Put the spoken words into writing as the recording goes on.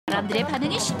사람들의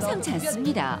반응이 심상치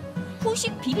않습니다.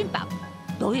 후식 비빔밥,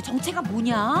 너의 정체가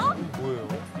뭐냐? 뭐예요?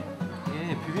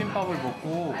 이게 비빔밥을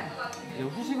먹고 이제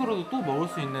후식으로도 또 먹을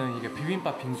수 있는 이게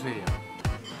비빔밥 빙수예요.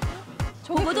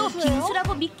 보고도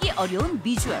빙수라고 믿기 어려운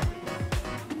비주얼.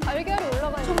 달걀이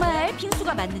올라가. 정말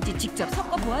빙수가 맞는지 직접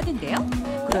섞어보았는데요.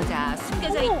 그러자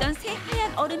숨겨져 있던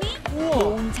새하얀 얼음이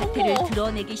온 자태를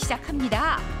드러내기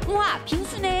시작합니다. 우와,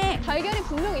 빙수네. 달걀이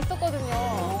분명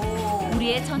있었거든요.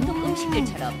 우리의 전통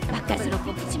음식들처럼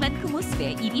맛깔스럽고 푸짐한 그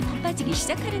모습에 입이 바빠지기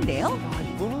시작하는데요.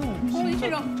 이거는 진짜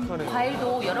독특하네.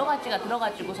 과일도 여러 가지가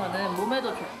들어가지고서는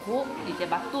몸에도 좋고 이제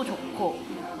맛도 좋고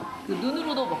그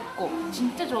눈으로도 먹고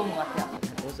진짜 좋은 것 같아요.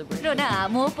 그러나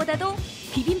무엇보다도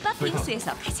비빔밥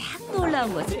빙수에서 가장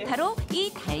놀라운 것은 바로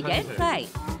이 달걀 프라이.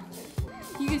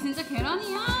 이게 진짜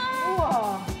계란이야?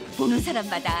 우와. 보는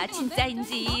사람마다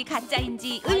진짜인지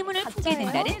가짜인지 의문을 품게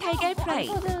된다는 달걀 프라이.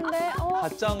 터지는데.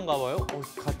 가짜인가 봐요?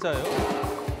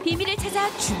 가짜예요? 비밀을 찾아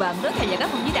주방으로 달려가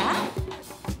봅니다.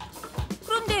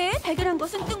 그런데 발견한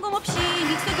것은 뜬금없이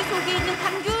믹서기 속에 있는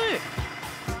감귤.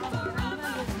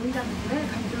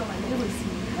 감귤로 만들고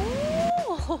있습니다.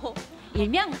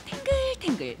 일명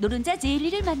탱글탱글 노른자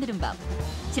젤리를 만드는 법.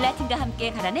 젤라틴과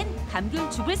함께 갈아낸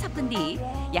감귤죽을 섞은 뒤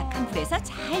약한 불에서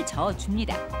잘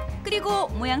저어줍니다. 그리고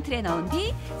모양 틀에 넣은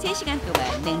뒤 3시간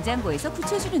동안 냉장고에서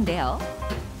굳혀주는데요.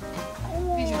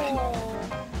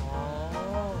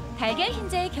 달걀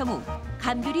흰자의 경우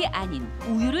감귤이 아닌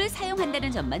우유를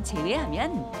사용한다는 점만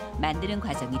제외하면 만드는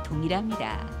과정이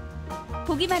동일합니다.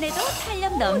 보기만 해도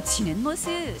탄력 넘치는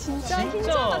모습. 진짜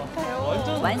흰자 같아요.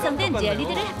 완전 완성된 똑같네요.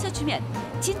 젤리들을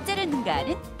합쳐주면 진짜를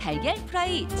능가하는 달걀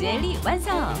프라이 젤리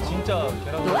완성. 진짜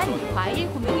계란. 또한 과일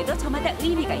고명에도 저마다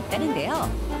의미가 있다는데요.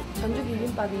 전주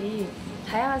비빔밥이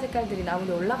다양한 색깔들이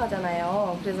나무에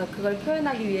올라가잖아요. 그래서 그걸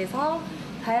표현하기 위해서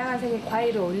다양한 색의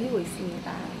과일을 올리고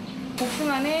있습니다.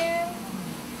 복숭아는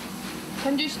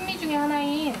전주 신미 중에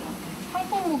하나인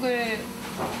황포묵을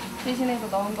대신해서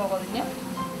넣은 거거든요.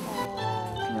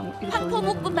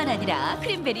 황포묵뿐만 아니라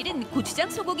크림베리는 고추장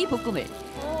소고기 볶음을,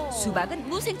 수박은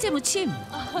무생채 무침,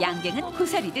 양갱은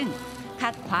고사리 등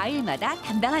각 과일마다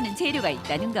담당하는 재료가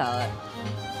있다는 것.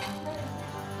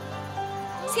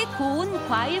 새 고운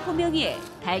과일 고명 위에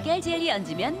달걀 젤리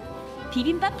얹으면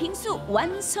비빔밥 빙수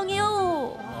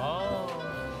완성이요.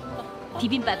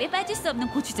 비빔밥에 빠질 수 없는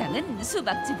고추장은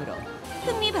수박즙으로,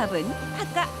 흑미밥은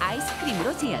팥과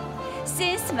아이스크림으로 재현.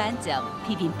 센스 만점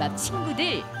비빔밥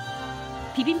친구들.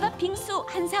 비빔밥 빙수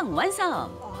한 상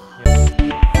완성.